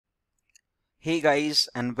Hey guys,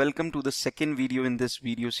 and welcome to the second video in this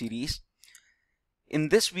video series. In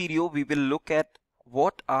this video we will look at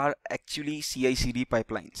what are actually CICD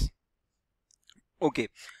pipelines. Okay,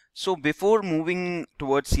 so before moving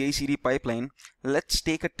towards CICD pipeline, let's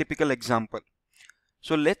take a typical example.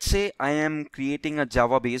 So let's say I am creating a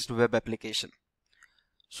Java based web application.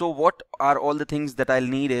 So what are all the things that I'll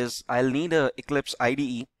need is I'll need a Eclipse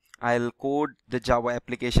IDE. I'll code the Java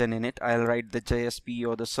application in it. I'll write the JSP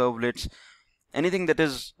or the servlets, anything that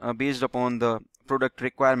is based upon the product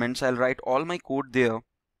requirements. I'll write all my code there,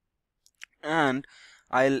 and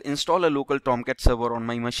I'll install a local Tomcat server on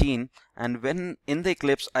my machine, and when in the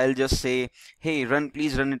Eclipse I'll just say, hey,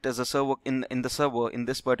 please run it as a server in the server, in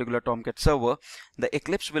this particular Tomcat server. The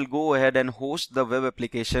Eclipse will go ahead and host the web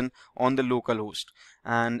application on the local host,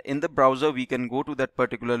 and in the browser we can go to that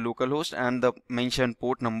particular local host and the mentioned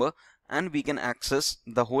port number, and we can access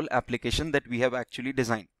the whole application that we have actually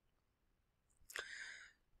designed.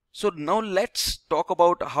 So now let's talk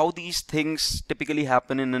about how these things typically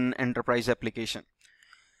happen in an enterprise application.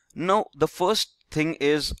 Now the first thing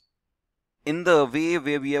is, in the way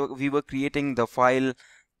where we were creating the file,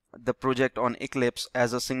 the project on Eclipse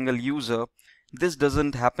as a single user, this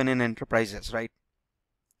doesn't happen in enterprises, right?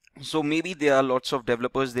 So maybe there are lots of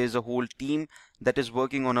developers, there's a whole team that is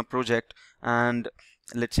working on a project, and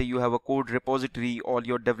let's say you have a code repository, all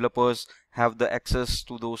your developers have the access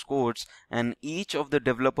to those codes, and each of the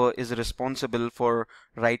developer is responsible for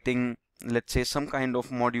writing, let's say, some kind of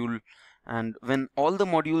module. And when all the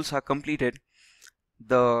modules are completed,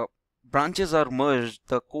 the branches are merged,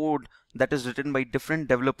 the code that is written by different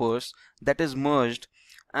developers, that is merged,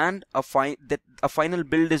 and a final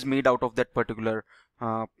build is made out of that particular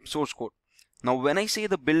source code. Now when I say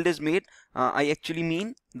the build is made, I actually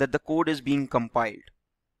mean that the code is being compiled.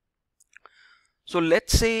 So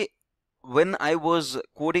let's say when I was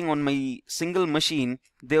coding on my single machine,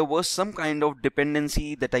 there was some kind of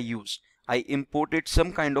dependency that I used. I imported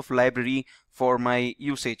some kind of library for my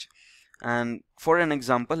usage. And for an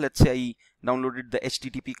example, let's say I downloaded the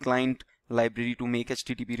HTTP client library to make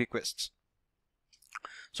HTTP requests.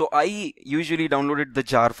 So I usually downloaded the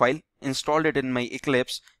jar file, installed it in my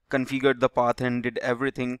Eclipse, configured the path and did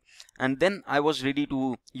everything, and then I was ready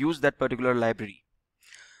to use that particular library.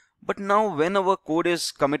 But now when our code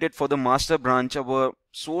is committed for the master branch, our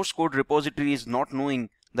source code repository is not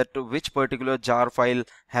knowing that which particular jar file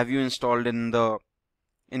have you installed in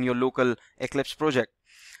your local Eclipse project.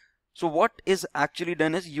 So what is actually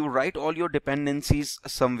done is you write all your dependencies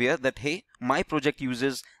somewhere, that hey, my project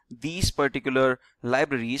uses these particular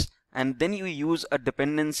libraries, and then you use a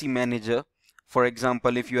dependency manager. For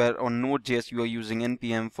example, if you are on Node.js, you are using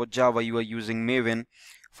npm. For Java, you are using Maven.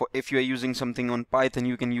 If you are using something on Python,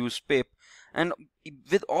 you can use pip. And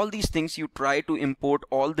with all these things, you try to import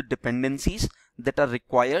all the dependencies that are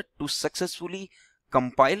required to successfully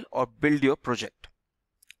compile or build your project.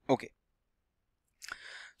 Okay.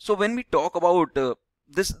 So when we talk about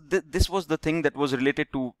this was the thing that was related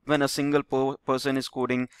to when a single person is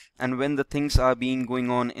coding and when the things are going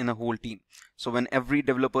on in a whole team. So when every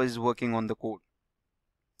developer is working on the code.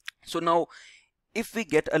 So now if we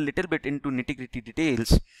get a little bit into nitty-gritty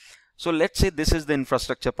details, so let's say this is the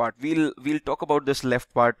infrastructure part. We'll talk about this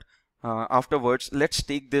left part afterwards. Let's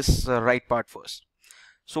take this right part first.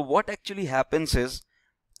 So what actually happens is,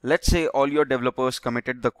 let's say all your developers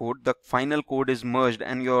committed the code, the final code is merged,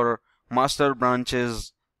 and your master branch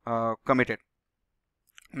is committed.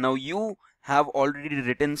 Now you have already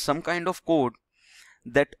written some kind of code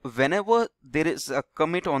that whenever there is a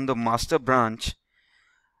commit on the master branch,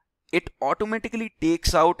 it automatically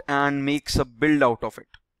takes out and makes a build out of it.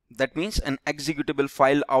 That means an executable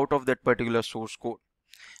file out of that particular source code.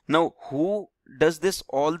 Now who does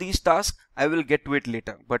all these tasks? I will get to it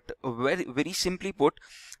later, but very simply put,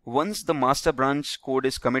 once the master branch code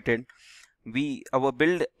is committed, our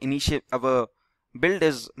build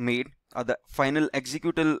is made, the final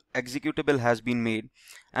executable has been made,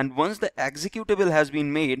 and once the executable has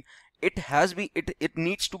been made, it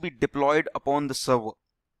needs to be deployed upon the server.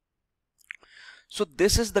 So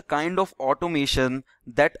this is the kind of automation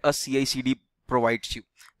that a CI/CD provides you.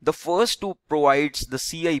 The first two provides the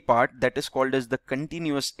CI part, that is called as the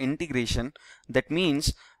continuous integration. That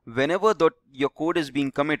means whenever your code is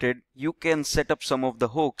being committed, you can set up some of the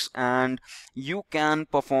hooks and you can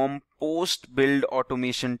perform post-build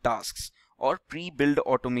automation tasks or pre-build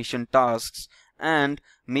automation tasks and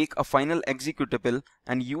make a final executable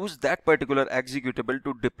and use that particular executable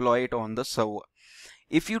to deploy it on the server.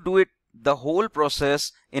 If you do it the whole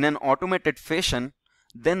process in an automated fashion,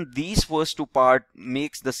 then these first two part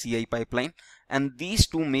makes the CI pipeline and these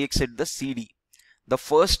two makes it the CD. The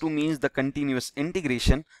first two means the continuous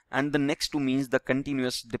integration, and the next two means the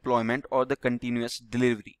continuous deployment or the continuous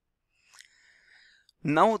delivery.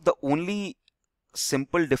 Now the only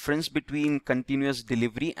simple difference between continuous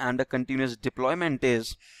delivery and a continuous deployment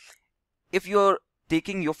is, if you're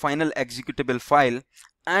taking your final executable file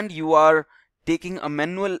and you are taking a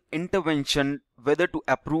manual intervention whether to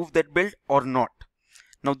approve that build or not.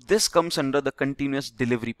 Now this comes under the continuous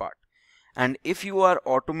delivery part. And if you are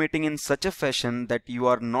automating in such a fashion that you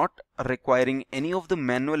are not requiring any of the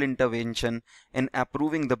manual intervention in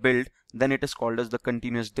approving the build, then it is called as the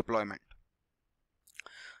continuous deployment.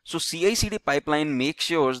 So CI/CD pipeline makes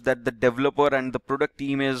sure that the developer and the product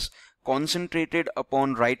team is concentrated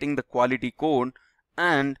upon writing the quality code,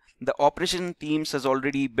 and the operation teams has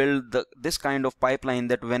already built this kind of pipeline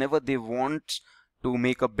that whenever they want to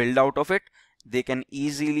make a build out of it, they can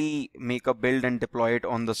easily make a build and deploy it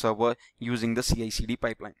on the server using the CI/CD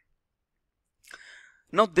pipeline.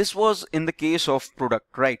 Now this was in the case of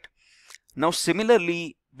product, right? Now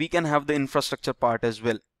similarly, we can have the infrastructure part as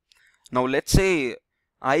well. Now let's say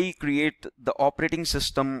I create the operating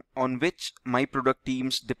system on which my product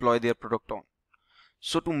teams deploy their product on.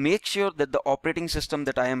 So to make sure that the operating system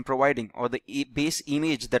that I am providing or the base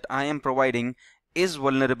image that I am providing is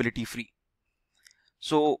vulnerability free.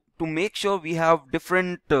 So to make sure we have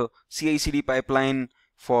different CI/CD pipeline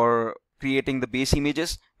for creating the base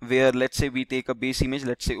images, where let's say we take a base image,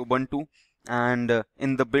 let's say Ubuntu, and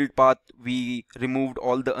in the build path we removed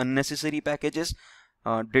all the unnecessary packages,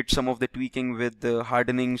 did some of the tweaking with the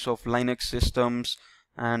hardenings of Linux systems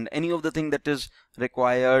and any of the thing that is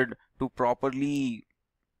required to properly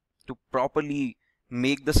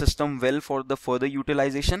make the system well for the further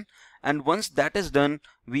utilization. And once that is done,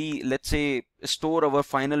 we let's say store our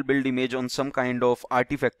final build image on some kind of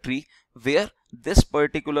artifactory where this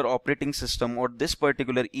particular operating system or this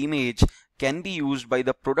particular image can be used by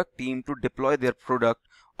the product team to deploy their product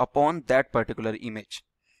upon that particular image.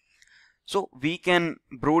 So we can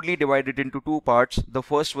broadly divide it into two parts. The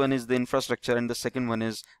first one is the infrastructure and the second one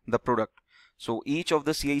is the product. So each of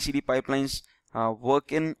the CI/CD pipelines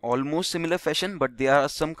work in almost similar fashion, but there are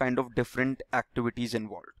some kind of different activities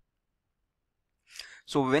involved.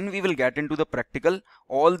 So when we will get into the practical,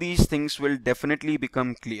 all these things will definitely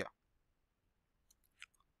become clear.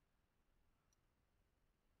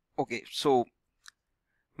 Okay, so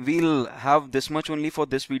we'll have this much only for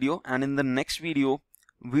this video, and in the next video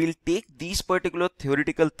we'll take these particular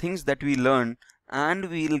theoretical things that we learn and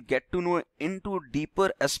we'll get to know into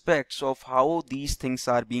deeper aspects of how these things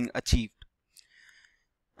are being achieved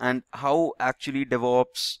and how actually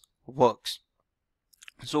DevOps works.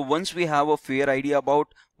 So once we have a fair idea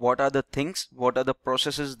about what are the things, what are the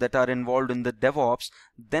processes that are involved in the DevOps,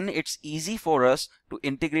 then it's easy for us to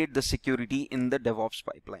integrate the security in the DevOps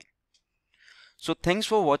pipeline. So thanks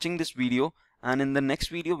for watching this video, and in the next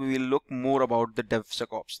video we will look more about the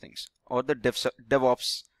DevSecOps things or the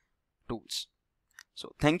DevOps tools.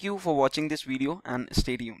 So thank you for watching this video and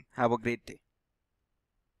stay tuned. Have a great day.